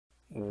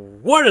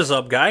What is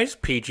up, guys?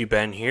 PG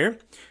Ben here,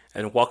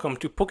 and welcome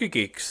to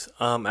PokeGeeks.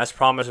 As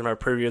promised in my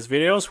previous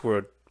videos,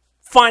 we're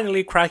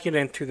finally cracking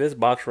into this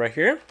box right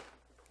here.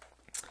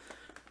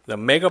 The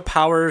Mega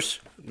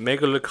Powers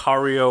Mega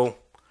Lucario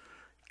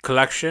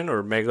collection,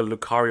 or Mega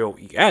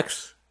Lucario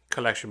EX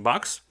collection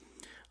box.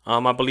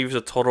 I believe it's a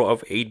total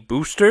of 8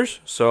 boosters,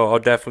 so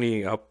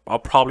I'll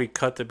probably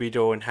cut the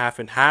video in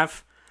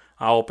half.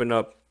 I'll open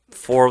up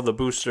 4 of the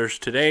boosters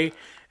today,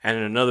 and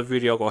in another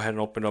video I'll go ahead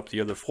and open up the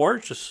other 4,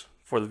 just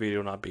for the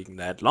video not being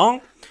that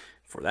long,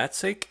 for that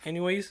sake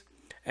anyways.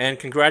 And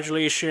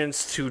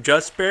congratulations to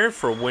Just Bear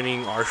for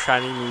winning our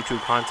Shiny Mewtwo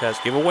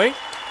contest giveaway,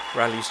 or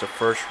at least the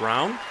first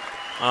round.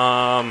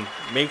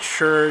 Make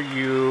sure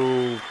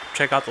you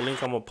check out the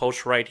link I'm gonna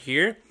post right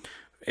here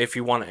if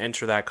you want to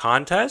enter that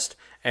contest.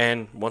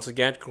 And once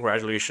again,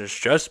 congratulations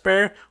Just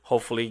Bear.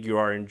 Hopefully you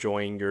are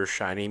enjoying your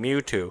Shiny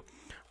Mewtwo.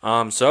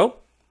 So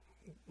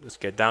let's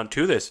get down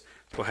to this.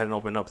 Go ahead and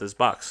open up this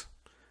box.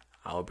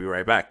 I'll be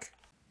right back.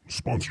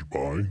 Sponsored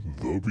by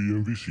the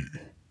BMVC.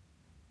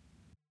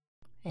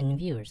 And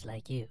viewers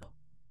like you.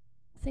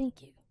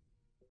 Thank you.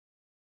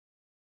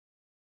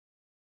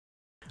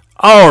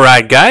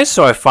 Alright guys,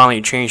 so I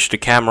finally changed the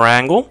camera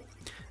angle.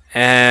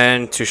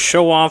 And to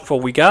show off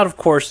what we got, of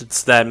course,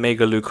 it's that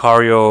Mega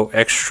Lucario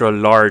extra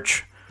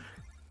large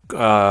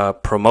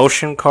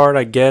promotion card,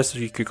 I guess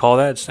you could call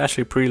that. It's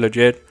actually pretty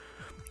legit,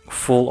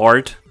 full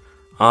art.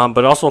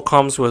 But also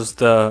comes with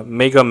the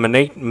Mega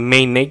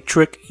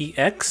Manetric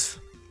EX,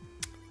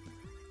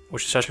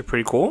 which is actually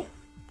pretty cool.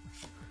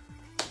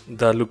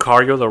 The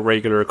Lucario, the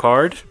regular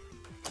card.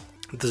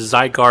 The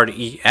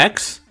Zygarde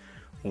EX,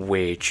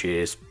 which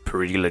is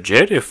pretty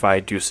legit if I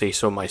do say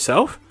so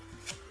myself.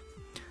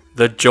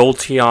 The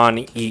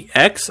Jolteon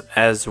EX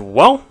as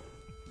well.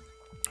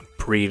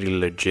 Pretty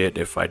legit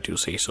if I do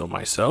say so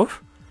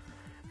myself.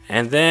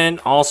 And then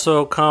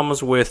also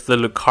comes with the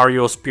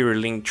Lucario Spirit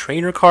Link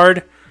Trainer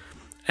card.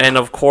 And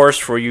of course,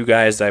 for you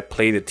guys that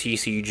play the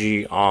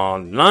TCG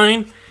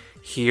online,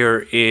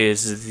 here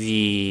is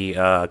the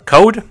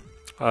code,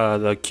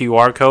 the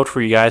QR code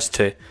for you guys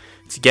to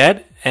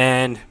get,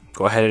 and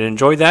go ahead and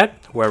enjoy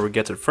that, whoever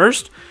gets it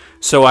first.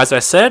 So as I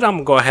said, I'm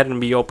going to go ahead and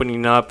be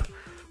opening up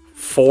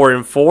 4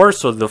 and 4,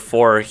 so the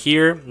 4 are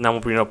here. Now I'm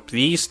opening up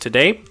these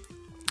today.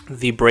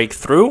 The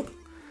Breakthrough,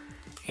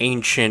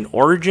 Ancient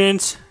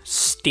Origins,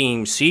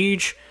 Steam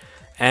Siege,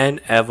 and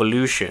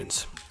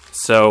Evolutions.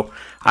 So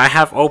I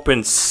have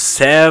opened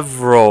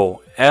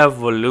several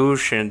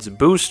Evolutions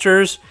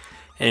boosters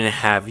and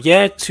have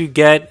yet to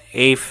get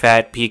a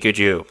fat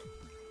Pikachu,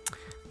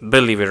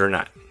 believe it or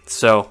not.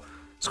 So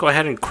let's go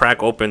ahead and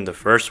crack open the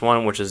first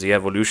one, which is the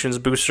Evolutions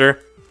booster.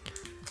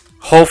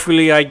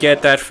 Hopefully I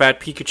get that fat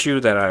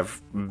Pikachu that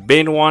I've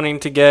been wanting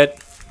to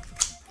get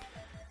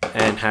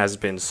and has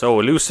been so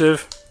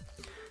elusive.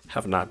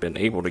 Have not been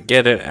able to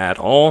get it at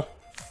all,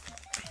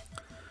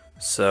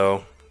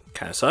 so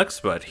kind of sucks.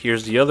 But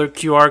here's the other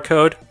QR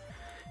code.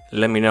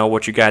 Let me know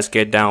what you guys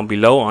get down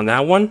below on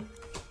that one.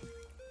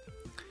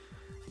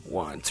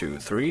 1, 2,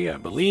 3, I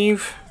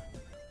believe.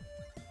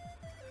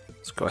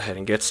 Let's go ahead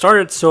and get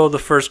started. So the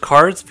first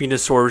card's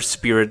Venusaur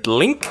Spirit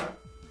Link.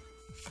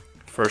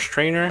 First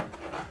trainer.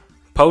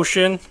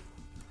 Potion.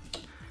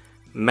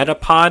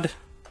 Metapod.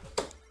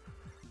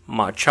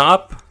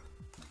 Machop.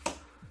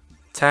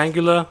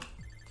 Tangela.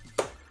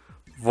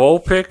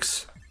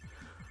 Vulpix.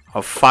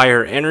 A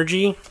Fire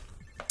Energy.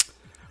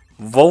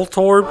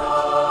 Voltorb.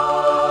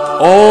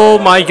 Oh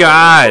my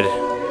god.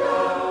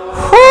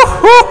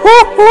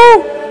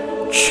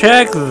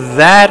 Check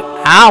that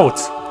out.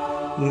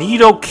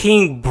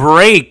 Nidoking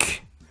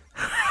Break.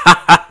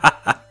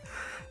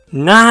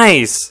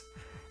 Nice.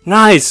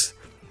 Nice.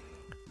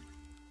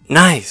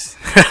 Nice.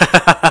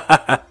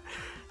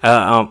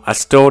 I'm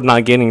still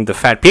not getting the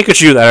fat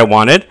Pikachu that I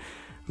wanted,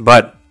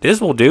 but this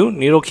will do.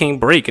 Nidoking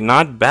Break,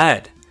 not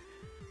bad.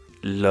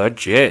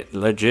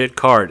 Legit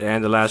card.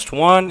 And the last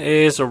one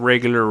is a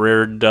regular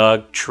Rare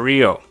Dog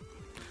Trio.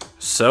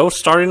 So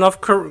starting off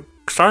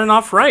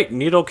right.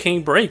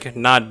 Nidoking Break,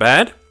 not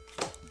bad.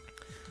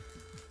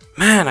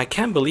 Man, I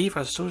can't believe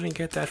I still didn't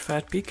get that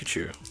fat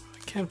Pikachu. I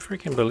can't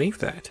freaking believe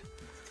that.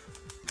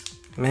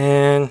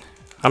 Man,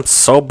 I'm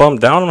so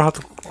bummed out. I'm gonna have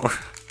to.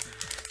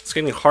 It's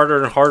getting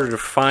harder and harder to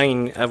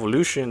find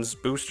Evolutions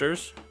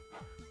boosters.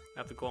 I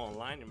have to go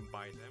online and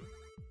buy them.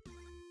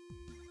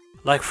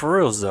 Like for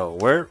reals though,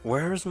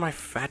 where is my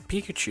fat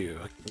Pikachu?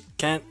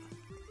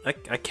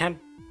 I can't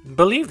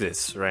believe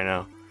this right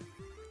now.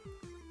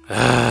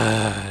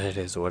 It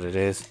is what it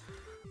is.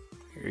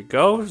 Here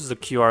goes the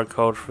QR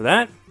code for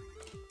that.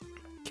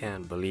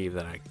 Can't believe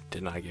that I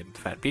did not get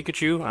fat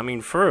Pikachu. I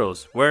mean, for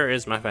reals, where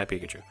is my fat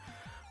Pikachu?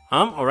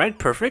 Alright,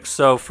 perfect.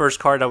 So first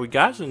card that we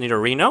got is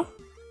Nidorino,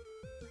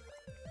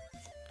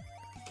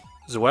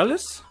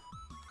 Zweilous,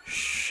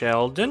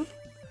 Sheldon,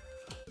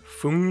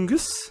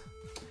 Fungus,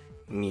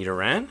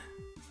 Nidoran,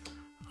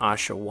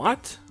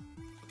 Oshawott,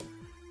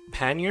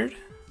 Panyard,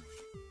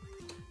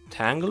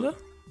 Tangela,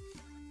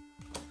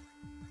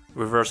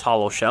 Reverse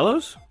Hollow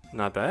Shallows,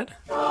 not bad.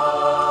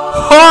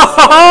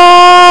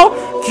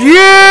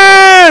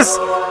 Yeah!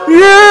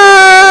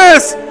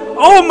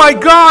 Oh my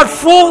god,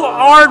 full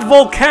art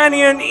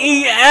Volcanion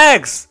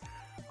EX!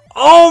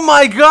 Oh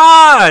my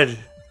god!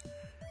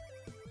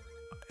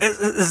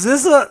 Is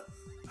this a...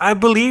 I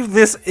believe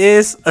this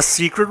is a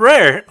secret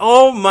rare.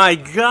 Oh my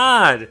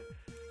god!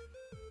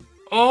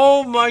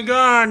 Oh my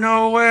god,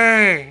 no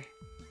way!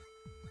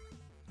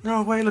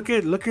 No way, look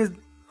at...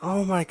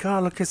 Oh my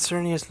god, look at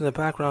Cernius in the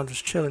background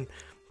just chilling.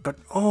 But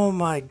oh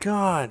my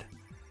god!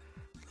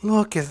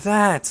 Look at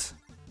that!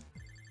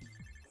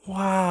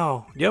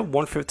 Wow. Yep,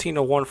 115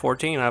 to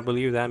 114. I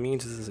believe that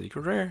means it's a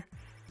secret rare.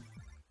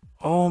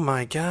 Oh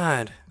my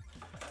god.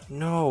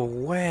 No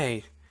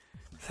way.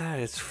 That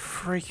is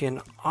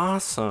freaking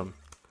awesome.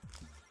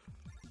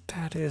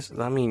 That is,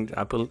 I mean,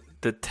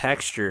 the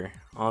texture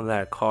on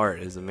that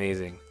card is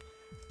amazing.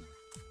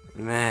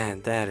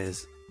 Man, that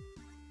is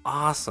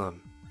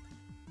awesome.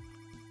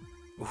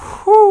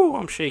 Whoo,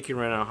 I'm shaking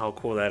right now how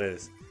cool that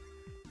is.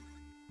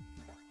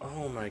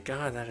 Oh my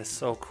god, that is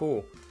so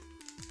cool.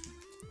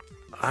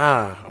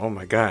 Oh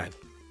my god.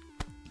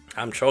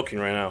 I'm choking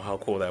right now how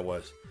cool that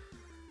was.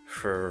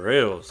 For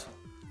reals.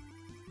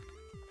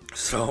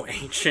 So,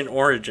 Ancient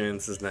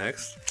Origins is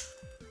next.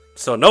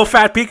 So, no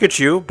Fat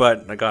Pikachu,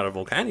 but I got a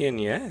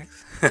Volcanion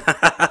EX.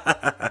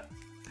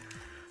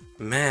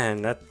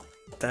 Man,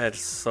 that's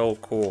so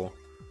cool.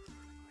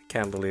 I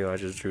can't believe I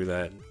just drew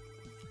that.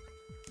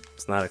 I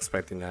was not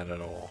expecting that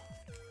at all.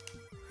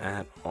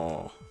 At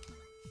all.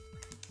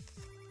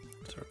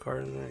 Is there a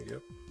card in there?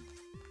 Yep.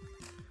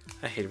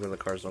 I hate when the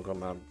cards don't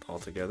come out all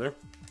together.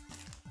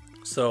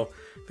 So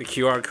the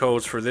QR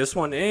codes for this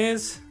one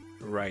is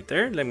right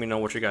there. Let me know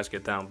what you guys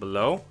get down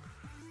below.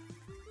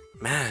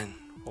 Man,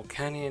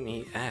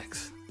 Volcanion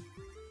EX.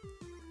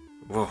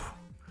 Whoa.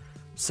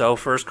 So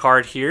first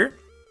card here,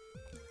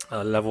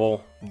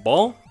 level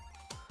Ball,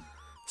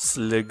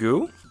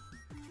 Sliggoo,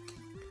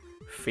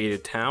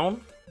 Faded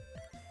Town,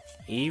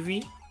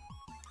 Eevee,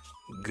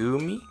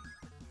 Goomy,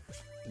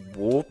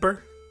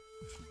 Wooper,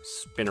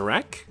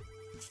 Spinarak,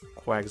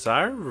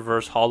 Quagsire,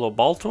 Reverse Hollow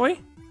Baltoy.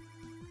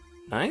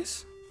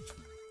 Nice.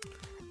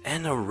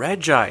 And a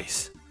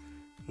Regice.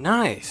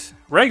 Nice.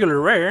 Regular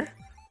rare,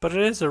 but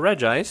it is a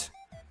Regice.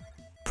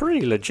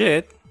 Pretty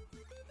legit.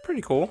 Pretty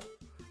cool.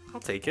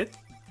 I'll take it.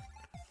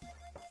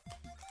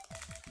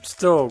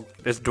 Still,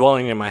 it's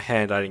dwelling in my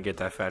head I didn't get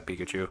that Fat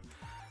Pikachu.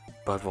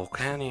 But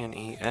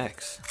Volcanion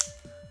EX.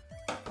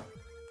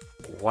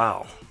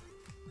 Wow.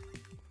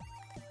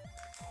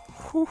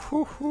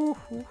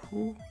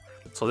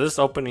 So this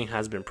opening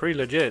has been pretty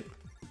legit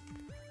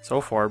so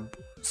far.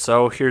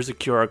 So here's the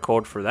QR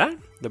code for that.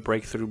 The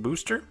Breakthrough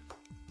Booster.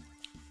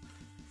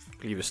 I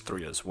believe it's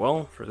 3 as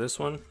well for this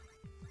one.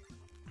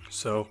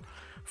 So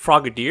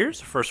Frogadiers,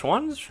 the first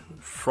ones.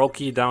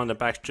 Froakie down the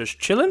back just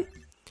chilling.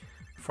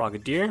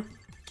 Frogadier.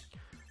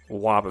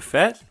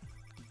 Wobbuffet.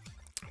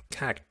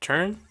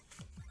 Cacturn.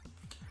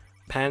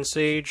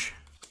 Pansage.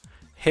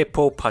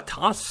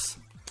 Hippopotas.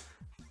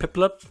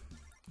 Piplup.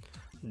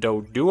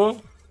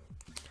 Doduo.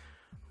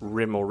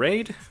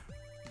 Remoraid.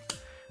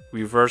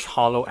 Reverse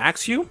Hollow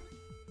Axew.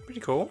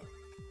 Pretty cool.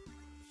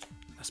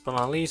 Last but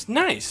not least,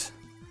 nice!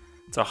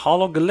 It's a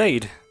Hollow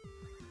Gallade.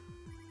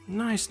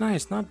 Nice,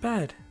 nice, not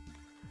bad.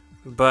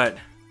 But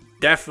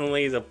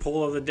definitely the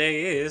pull of the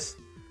day is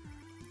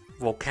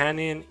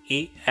Volcanion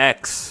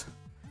EX.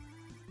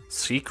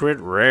 Secret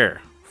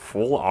Rare.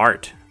 Full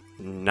art.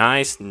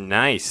 Nice,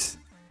 nice.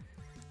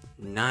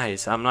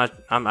 Nice.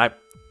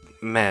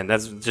 Man,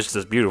 that's just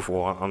as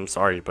beautiful. I'm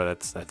sorry, but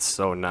that's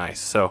so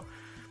nice. So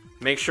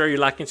make sure you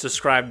like and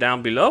subscribe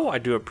down below. I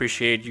do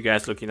appreciate you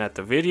guys looking at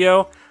the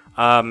video.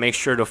 Make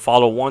sure to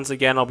follow once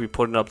again. I'll be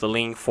putting up the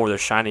link for the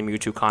Shiny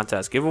Mewtwo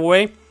contest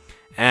giveaway.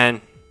 And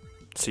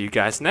see you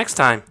guys next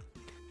time.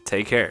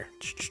 Take care.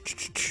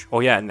 Oh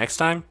yeah, next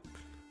time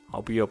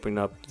I'll be opening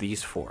up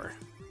these 4.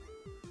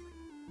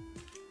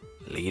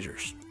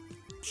 Laters.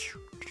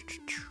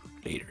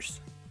 Laters.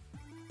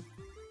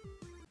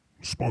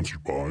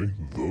 Sponsored by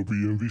the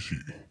BMVC.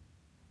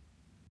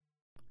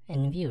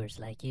 And viewers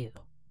like you.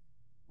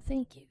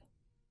 Thank you.